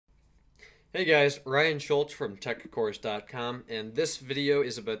Hey guys, Ryan Schultz from techcourse.com, and this video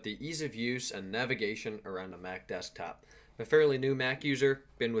is about the ease of use and navigation around a Mac desktop. I'm a fairly new Mac user,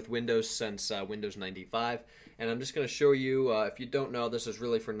 been with Windows since Windows 95, and I'm just going to show you, if you don't know, this is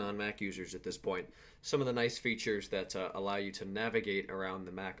really for non-Mac users at this point, some of the nice features that allow you to navigate around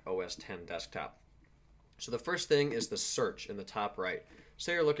the Mac OS X desktop. So the first thing is the search in the top right.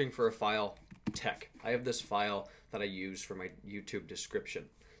 Say you're looking for a file, tech. I have this file that I use for my YouTube description.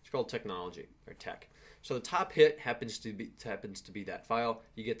 It's called technology or tech. So the top hit happens to be that file.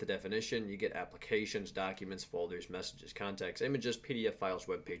 You get the definition, you get applications, documents, folders, messages, contacts, images, PDF files,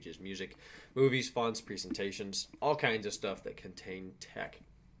 web pages, music, movies, fonts, presentations, all kinds of stuff that contain tech.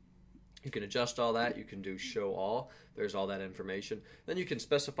 You can adjust all that. You can do show all. There's all that information. Then you can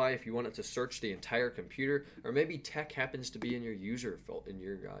specify if you want it to search the entire computer, or maybe tech happens to be in your user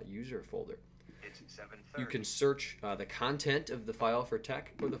folder. You can search the content of the file for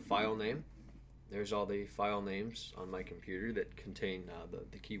tech or the file name. There's all the file names on my computer that contain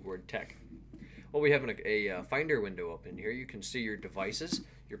the keyword tech. Well, we have a Finder window open here. You can see your devices,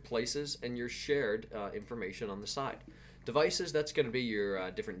 your places, and your shared information on the side. Devices, that's going to be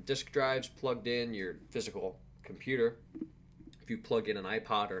your different disk drives plugged in, your physical computer. If you plug in an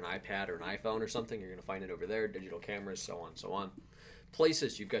iPod or an iPad or an iPhone or something, you're going to find it over there, digital cameras, so on and so on.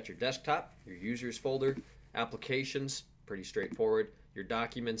 Places, you've got your desktop, your users folder, applications, pretty straightforward, your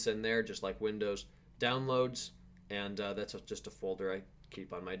documents in there, just like Windows, downloads, and that's just a folder I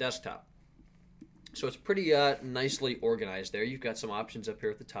keep on my desktop. So it's pretty nicely organized there. You've got some options up here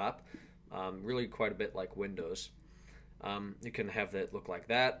at the top, really quite a bit like Windows. You can have that look like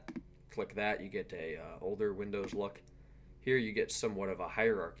that. Click that, you get a older Windows look. Here you get somewhat of a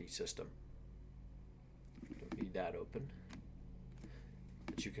hierarchy system. Don't need that open.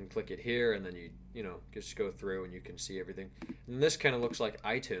 But you can click it here, and then you just go through and you can see everything. And this kind of looks like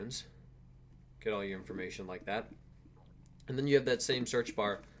iTunes. Get all your information like that. And then you have that same search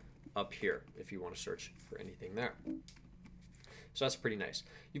bar up here if you want to search for anything there. So that's pretty nice.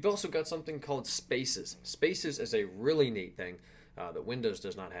 You've also got something called Spaces. Spaces is a really neat thing that Windows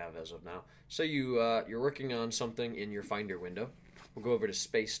does not have as of now. So you're working on something in your Finder window. We'll go over to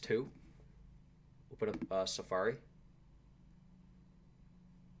Space 2. Open up Safari.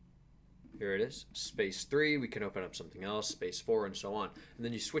 Here it is. Space 3, we can open up something else. Space 4, and so on. And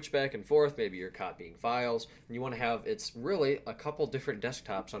then you switch back and forth. Maybe you're copying files, and you want to have, it's really a couple different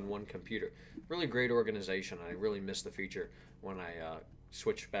desktops on one computer. Really great organization. I really miss the feature when I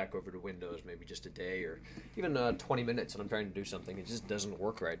switch back over to Windows, maybe just a day or even 20 minutes and I'm trying to do something. It just doesn't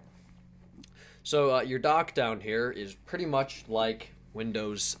work right. So your dock down here is pretty much like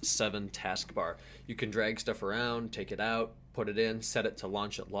Windows 7 Taskbar. You can drag stuff around, take it out, put it in, set it to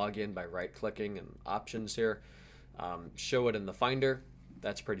launch at login by right-clicking and options here. Show it in the Finder.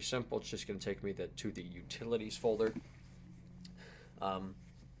 That's pretty simple. It's just going to take me to the Utilities folder.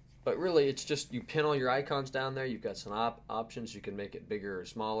 But really, it's just you pin all your icons down there. You've got some options. You can make it bigger or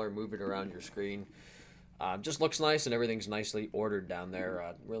smaller, move it around your screen. Just looks nice, and everything's nicely ordered down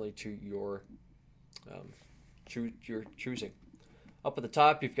there, really to your choosing. Up at the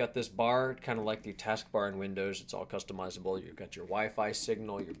top, you've got this bar, kind of like the taskbar in Windows. It's all customizable. You've got your Wi-Fi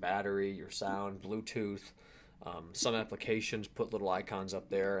signal, your battery, your sound, Bluetooth. Some applications put little icons up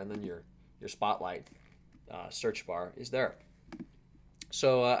there, and then your spotlight search bar is there.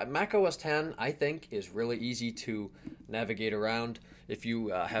 So Mac OS X, I think, is really easy to navigate around. If you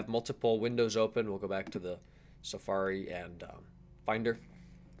have multiple windows open, we'll go back to the Safari and Finder.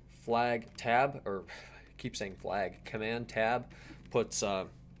 Flag tab, or I keep saying flag, Command tab puts,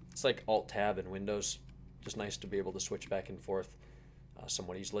 it's like Alt tab in Windows. Just nice to be able to switch back and forth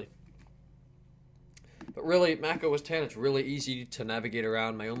somewhat easily. But really, Mac OS X, it's really easy to navigate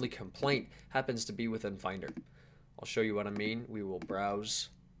around. My only complaint happens to be within Finder. I'll show you what I mean. We will browse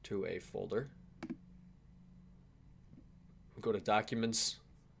to a folder. We'll go to Documents.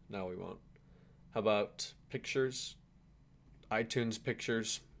 No, we won't. How about Pictures? iTunes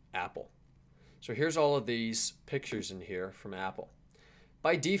Pictures, Apple. So here's all of these pictures in here from Apple.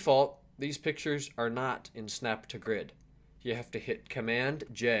 By default, these pictures are not in Snap to Grid. You have to hit Command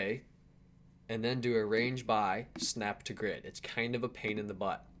J and then do Arrange by Snap to Grid. It's kind of a pain in the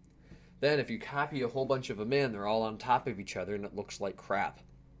butt. Then if you copy a whole bunch of them in, they're all on top of each other and it looks like crap.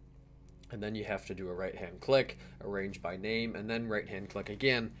 And then you have to do a right-hand click, arrange by name, and then right-hand click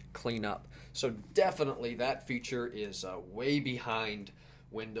again, clean up. So definitely that feature is way behind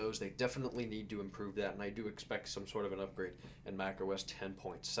Windows. They definitely need to improve that, and I do expect some sort of an upgrade in Mac OS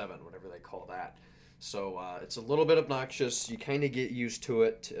 10.7, whatever they call that. So it's a little bit obnoxious. You kind of get used to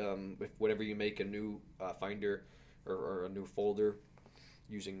it. If whenever you make a new Finder or a new folder,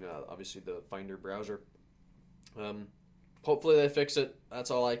 using obviously the Finder browser. Hopefully they fix it. That's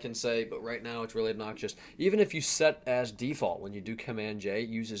all I can say. But right now it's really obnoxious. Even if you set as default, when you do Command J,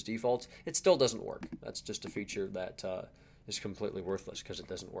 use as defaults, it still doesn't work. That's just a feature that is completely worthless because it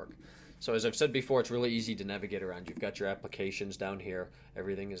doesn't work. So as I've said before, it's really easy to navigate around. You've got your applications down here.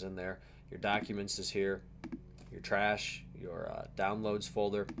 Everything is in there. Your documents is here. Your trash, your downloads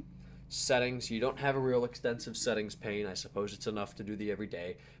folder. Settings, you don't have a real extensive settings pane. I suppose it's enough to do the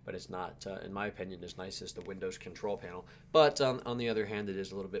everyday, but it's not, in my opinion, as nice as the Windows control panel. But on the other hand, it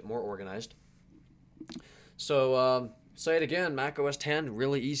is a little bit more organized. So say it again, Mac OS X,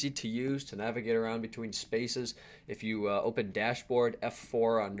 really easy to use to navigate around between spaces. If you open Dashboard,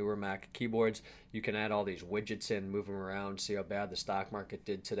 F4 on newer Mac keyboards, you can add all these widgets in, move them around, see how bad the stock market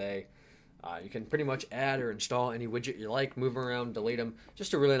did today. You can pretty much add or install any widget you like, move them around, delete them.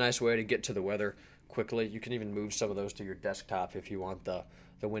 Just a really nice way to get to the weather quickly. You can even move some of those to your desktop if you want the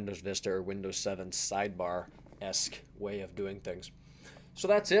Windows Vista or Windows 7 sidebar-esque way of doing things. So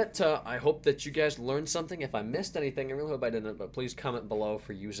that's it. I hope that you guys learned something. If I missed anything, I really hope I didn't, but please comment below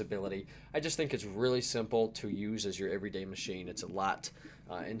for usability. I just think it's really simple to use as your everyday machine. It's a lot,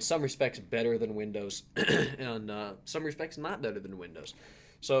 in some respects, better than Windows, and some respects not better than Windows.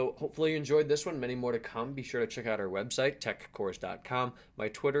 So hopefully you enjoyed this one. Many more to come. Be sure to check out our website, techcourse.com. My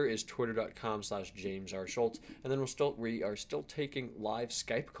Twitter is twitter.com/JamesRSchultz. And then we are still taking live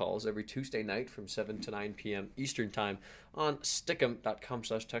Skype calls every Tuesday night from 7 to 9 p.m. Eastern Time on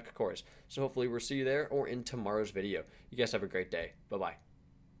stickem.com/techcourse. So hopefully we'll see you there or in tomorrow's video. You guys have a great day. Bye-bye.